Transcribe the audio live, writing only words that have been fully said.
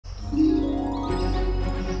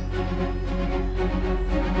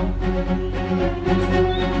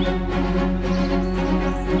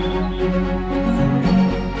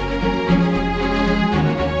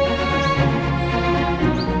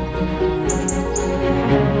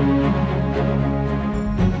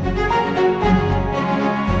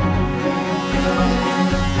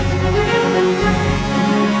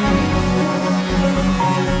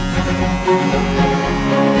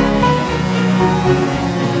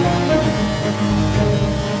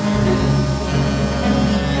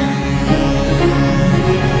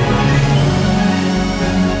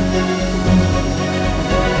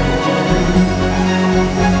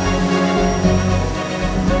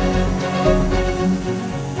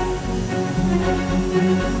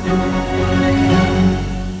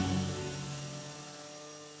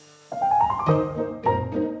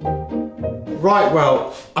Right,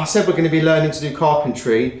 well, I said we're going to be learning to do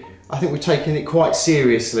carpentry. I think we're taking it quite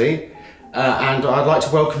seriously. And I'd like to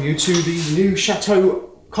welcome you to the new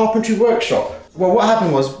Chateau Carpentry Workshop. Well, what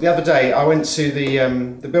happened was, the other day I went to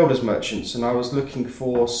the builders merchants and I was looking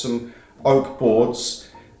for some oak boards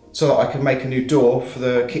so that I could make a new door for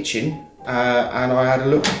the kitchen. And I had a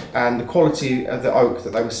look, and the quality of the oak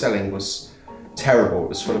that they were selling was terrible. It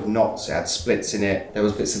was full of knots, it had splits in it, there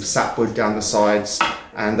was bits of sapwood down the sides,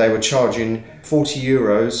 and they were charging 40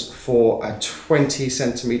 euros for a 20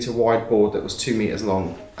 centimetre wide board that was 2 metres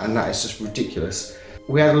long, and that is just ridiculous.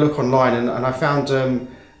 We had a look online and I found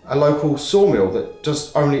a local sawmill that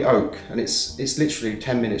does only oak, and it's literally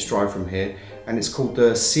 10 minutes drive from here, and it's called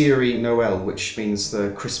the Série Noël, which means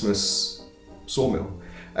the Christmas sawmill.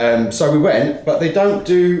 So we went, but they don't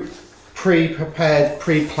do pre-prepared,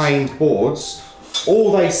 pre-planed boards.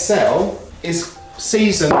 All they sell is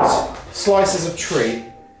seasoned slices of tree.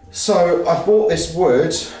 So I bought this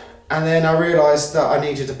wood, and then I realised that I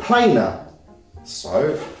needed a planer.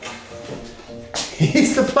 So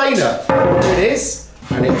here's the planer. It is,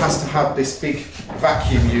 and it has to have this big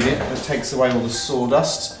vacuum unit that takes away all the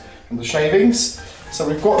sawdust and the shavings. So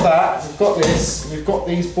we've got that, we've got this, we've got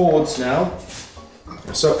these boards now.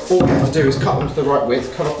 So all we have to do is cut them to the right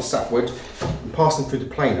width, cut off the sapwood, and pass them through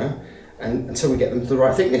the planer until we get them to the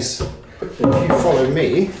right thickness. If you follow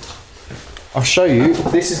me, I'll show you.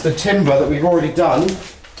 This is the timber that we've already done.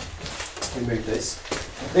 Let me move this.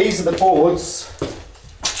 These are the boards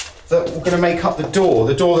that we're going to make up the door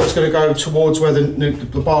that's going to go towards where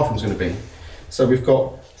the bathroom's going to be. So we've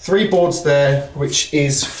got 3 boards there, which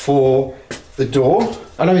is for the door.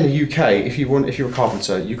 I know in the UK, if you're a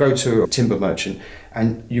carpenter, you go to a timber merchant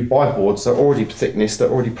and you buy boards that are already thickness, they're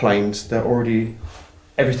already planed,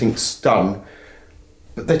 everything's done.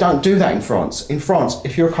 But they don't do that in France. In France,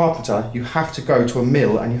 if you're a carpenter, you have to go to a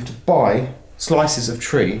mill and you have to buy slices of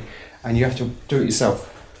tree and you have to do it yourself.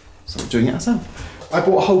 So I'm doing it myself. I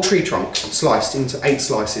bought a whole tree trunk sliced into 8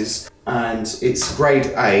 slices, and it's grade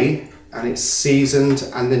A, and it's seasoned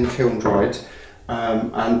and then kiln dried.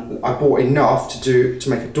 And I bought enough to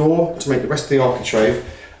make a door, to make the rest of the architrave,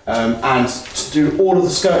 and to do all of the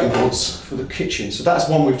skirting boards for the kitchen. So that's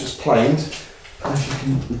one we've just planed.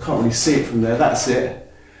 You can't really see it from there, that's it.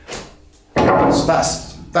 So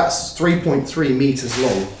that's 3.3 metres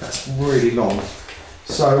long, that's really long.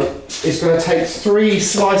 So it's going to take 3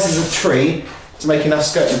 slices of tree to make enough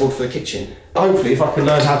skirting board for the kitchen. Hopefully, if I can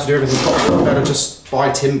learn how to do everything properly, I'm better just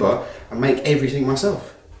buy timber and make everything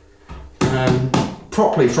myself.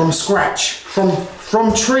 Properly, from scratch,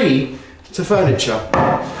 from tree to furniture,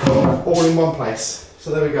 all in one place.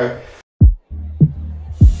 So there we go.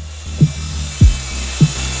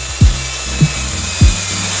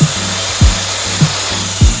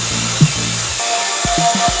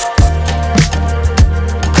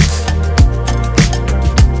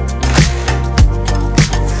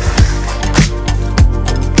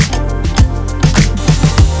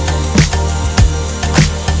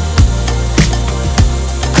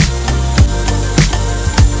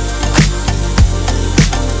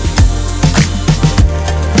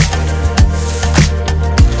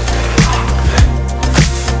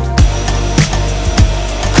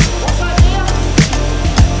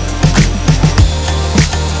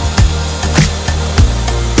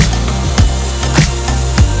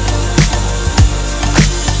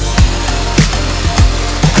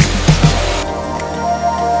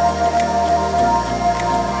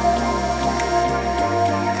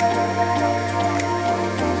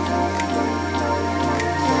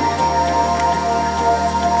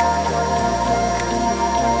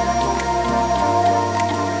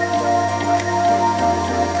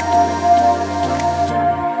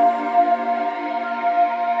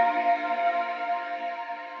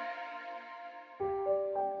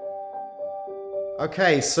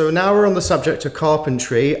 Okay, so now we're on the subject of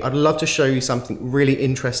carpentry. I'd love to show you something really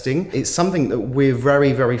interesting. It's something that we're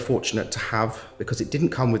very, very fortunate to have because it didn't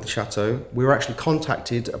come with the Chateau. We were actually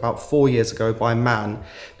contacted about 4 years ago by a man.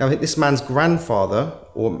 Now, I think this man's grandfather,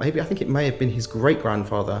 or maybe I think it may have been his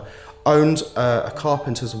great-grandfather, owned a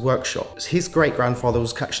carpenter's workshop. His great-grandfather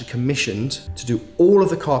was actually commissioned to do all of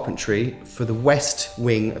the carpentry for the west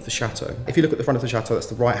wing of the Chateau. If you look at the front of the Chateau, that's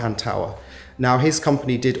the right-hand tower. Now, his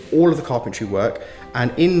company did all of the carpentry work,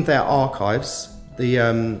 and in their archives,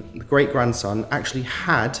 the great-grandson actually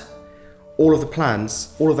had all of the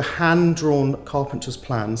plans, all of the hand-drawn carpenter's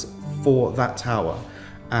plans for that tower,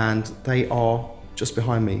 and they are just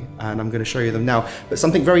behind me, and I'm going to show you them now. But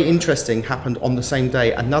something very interesting happened on the same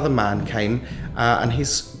day. Another man came, and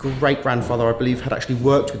his great-grandfather, I believe, had actually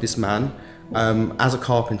worked with this man as a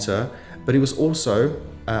carpenter, but he was also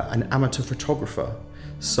an amateur photographer.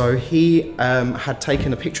 So he had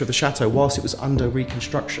taken a picture of the chateau whilst it was under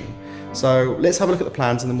reconstruction. So let's have a look at the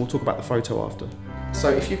plans and then we'll talk about the photo after. So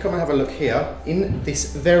if you come and have a look here, in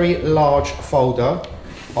this very large folder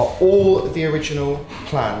are all the original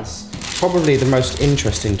plans. Probably the most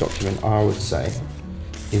interesting document, I would say,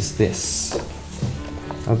 is this.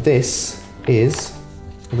 Now this is,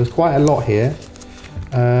 well, there's quite a lot here.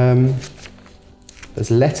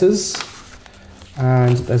 There's letters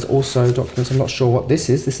and there's also documents. I'm not sure what this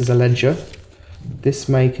is. This is a ledger. This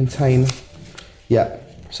may contain, yeah.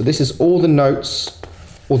 So this is all the notes,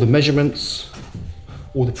 all the measurements,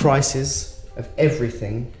 all the prices of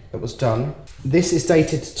everything that was done. This is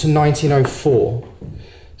dated to 1904.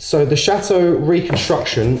 So the chateau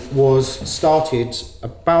reconstruction was started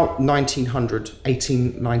about 1900,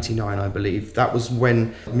 1899, I believe. That was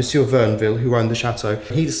when Monsieur Verneville, who owned the chateau,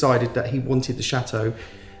 he decided that he wanted the chateau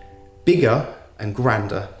bigger and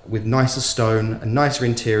grander, with nicer stone and nicer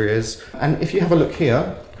interiors. And if you have a look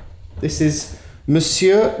here, this is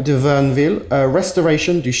Monsieur de Verneville,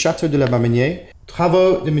 Restoration du Château de la Marminière,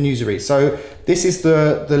 Travaux de Menuiserie. So this is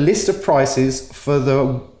the list of prices for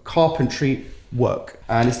the carpentry work,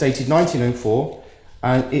 and it's dated 1904,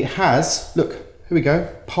 and it has, look, here we go,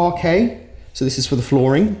 parquet. So this is for the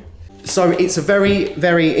flooring. So it's a very,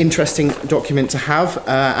 very interesting document to have,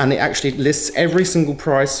 and it actually lists every single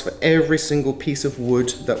price for every single piece of wood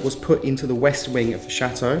that was put into the west wing of the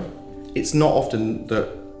chateau. It's not often that,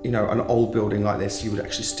 you know, an old building like this, you would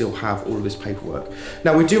actually still have all of this paperwork.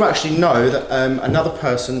 Now we do actually know that another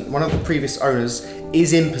person, one of the previous owners,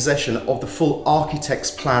 is in possession of the full architect's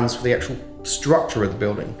plans for the actual structure of the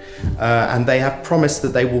building, and they have promised that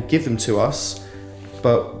they will give them to us,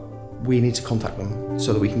 but we need to contact them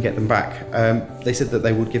so that we can get them back. They said that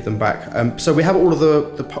they would give them back. So we have all of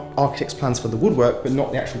the architect's plans for the woodwork, but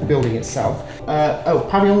not the actual building itself. Oh,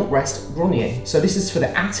 Pavillon Rest Grenier. So this is for the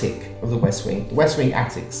attic of the West Wing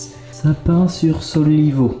attics. Sapin sur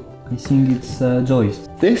solivo. I think it's joist.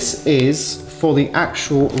 This is for the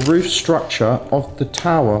actual roof structure of the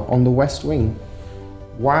tower on the West Wing.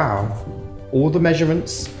 Wow. All the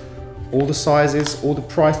measurements, all the sizes, all the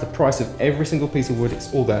price of every single piece of wood,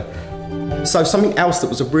 it's all there. So something else that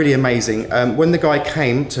was really amazing, when the guy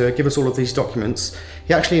came to give us all of these documents,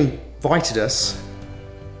 he actually invited us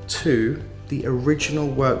to the original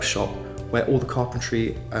workshop where all the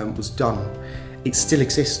carpentry was done. It still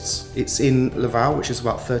exists. It's in Laval, which is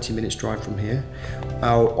about 30 minutes drive from here.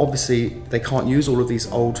 Obviously, they can't use all of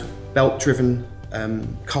these old belt-driven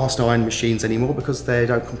cast iron machines anymore because they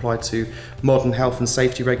don't comply to modern health and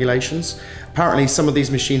safety regulations. Apparently some of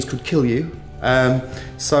these machines could kill you.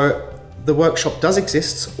 So the workshop does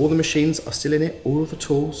exist, all the machines are still in it, all of the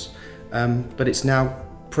tools, but it's now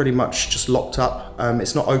pretty much just locked up.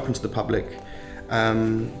 It's not open to the public,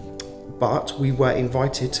 but we were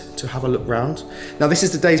invited to have a look round. Now this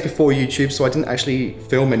is the days before YouTube, so I didn't actually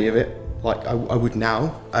film any of it like I would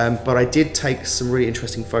now, but I did take some really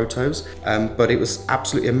interesting photos, but it was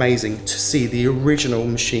absolutely amazing to see the original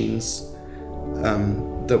machines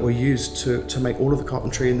that were used to make all of the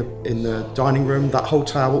carpentry in the dining room, that whole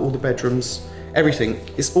tower, all the bedrooms, everything.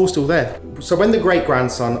 It's all still there. So when the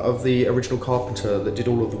great-grandson of the original carpenter that did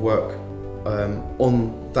all of the work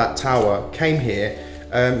on that tower came here,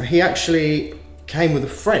 he actually came with a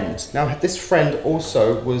friend. Now this friend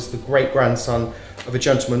also was the great-grandson of a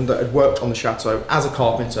gentleman that had worked on the chateau as a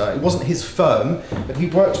carpenter. It wasn't his firm, but he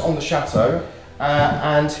worked on the chateau,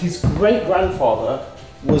 and his great-grandfather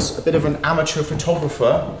was a bit of an amateur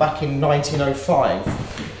photographer back in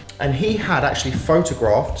 1905, and he had actually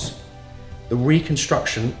photographed the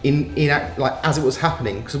reconstruction like as it was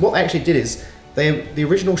happening. Because what they actually did is the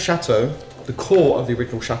original chateau, the core of the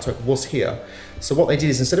original chateau was here. So what they did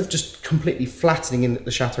is, instead of just completely flattening in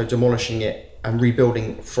the chateau, demolishing it and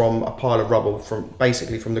rebuilding from a pile of rubble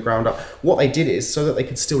basically from the ground up, what they did is, so that they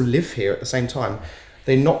could still live here at the same time,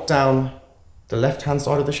 they knocked down the left-hand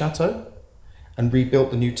side of the chateau and rebuilt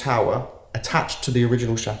the new tower attached to the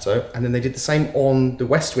original chateau, and then they did the same on the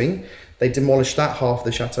west wing. They demolished that half of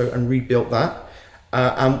the chateau and rebuilt that,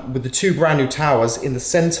 and with the two brand new towers in the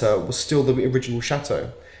center was still the original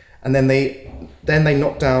chateau. And then they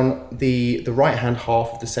knocked down the right-hand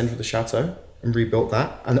half of the center of the chateau and rebuilt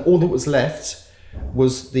that, and all that was left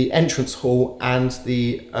was the entrance hall and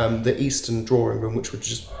the eastern drawing room, which would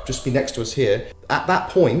just be next to us here. At that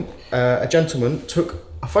point, a gentleman took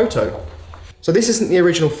a photo. So this isn't the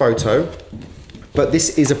original photo, but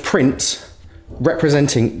this is a print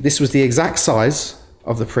representing, this was the exact size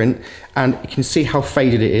of the print, and you can see how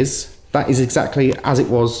faded it is. That is exactly as it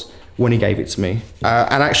was when he gave it to me.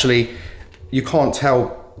 And actually, you can't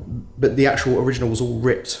tell but the actual original was all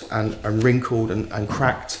ripped and wrinkled and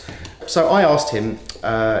cracked. So I asked him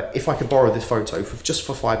if I could borrow this photo just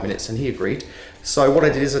for 5 minutes, and he agreed. So what I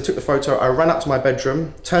did is I took the photo, I ran up to my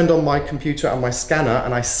bedroom, turned on my computer and my scanner,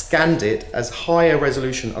 and I scanned it as high a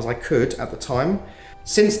resolution as I could at the time.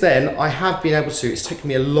 Since then, I have been able to, it's taken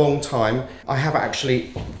me a long time, I have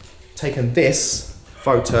actually taken this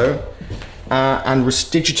photo and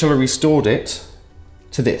digitally restored it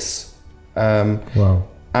to this. Wow.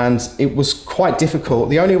 And it was quite difficult.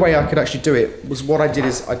 The only way I could actually do it was what I did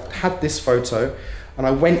is I had this photo and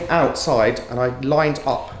I went outside and I lined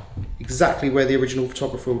up exactly where the original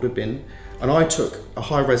photographer would have been, and I took a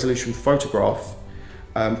high resolution photograph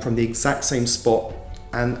from the exact same spot,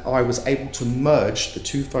 and I was able to merge the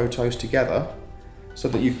two photos together so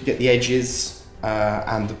that you could get the edges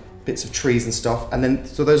and the bits of trees and stuff, and then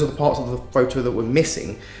so those are the parts of the photo that were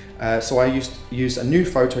missing. So I used a new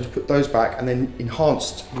photo to put those back, and then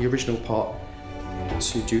enhanced the original part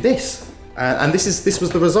to do this. And this was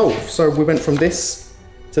the result. So we went from this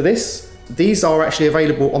to this. These are actually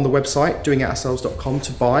available on the website, doingitourselves.com,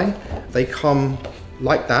 to buy. They come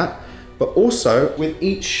like that, but also with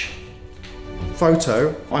each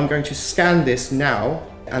photo, I'm going to scan this now,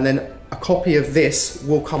 and then a copy of this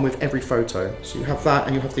will come with every photo. So you have that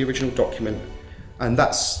and you have the original document. And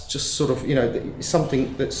that's just sort of, you know,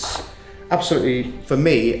 something that's absolutely, for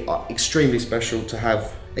me, extremely special to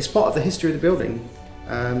have. It's part of the history of the building.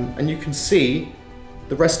 And you can see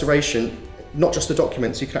the restoration, not just the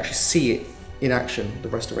documents, you can actually see it in action, the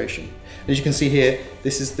restoration. And as you can see here,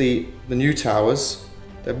 this is the new towers.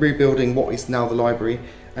 They're rebuilding what is now the library.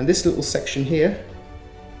 And this little section here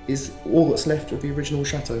is all that's left of the original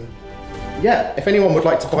chateau. Yeah, if anyone would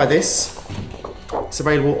like to buy this, it's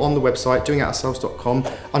available on the website, doingitourselves.com,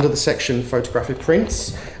 under the section photographic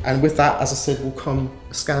prints. And with that, as I said, will come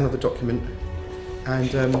a scan of the document.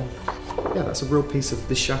 And yeah, that's a real piece of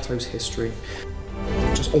this chateau's history.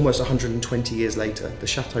 Just almost 120 years later, the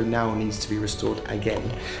chateau now needs to be restored again.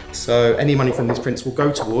 So any money from these prints will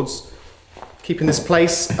go towards keeping this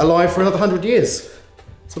place alive for another 100 years.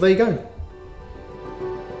 So there you go.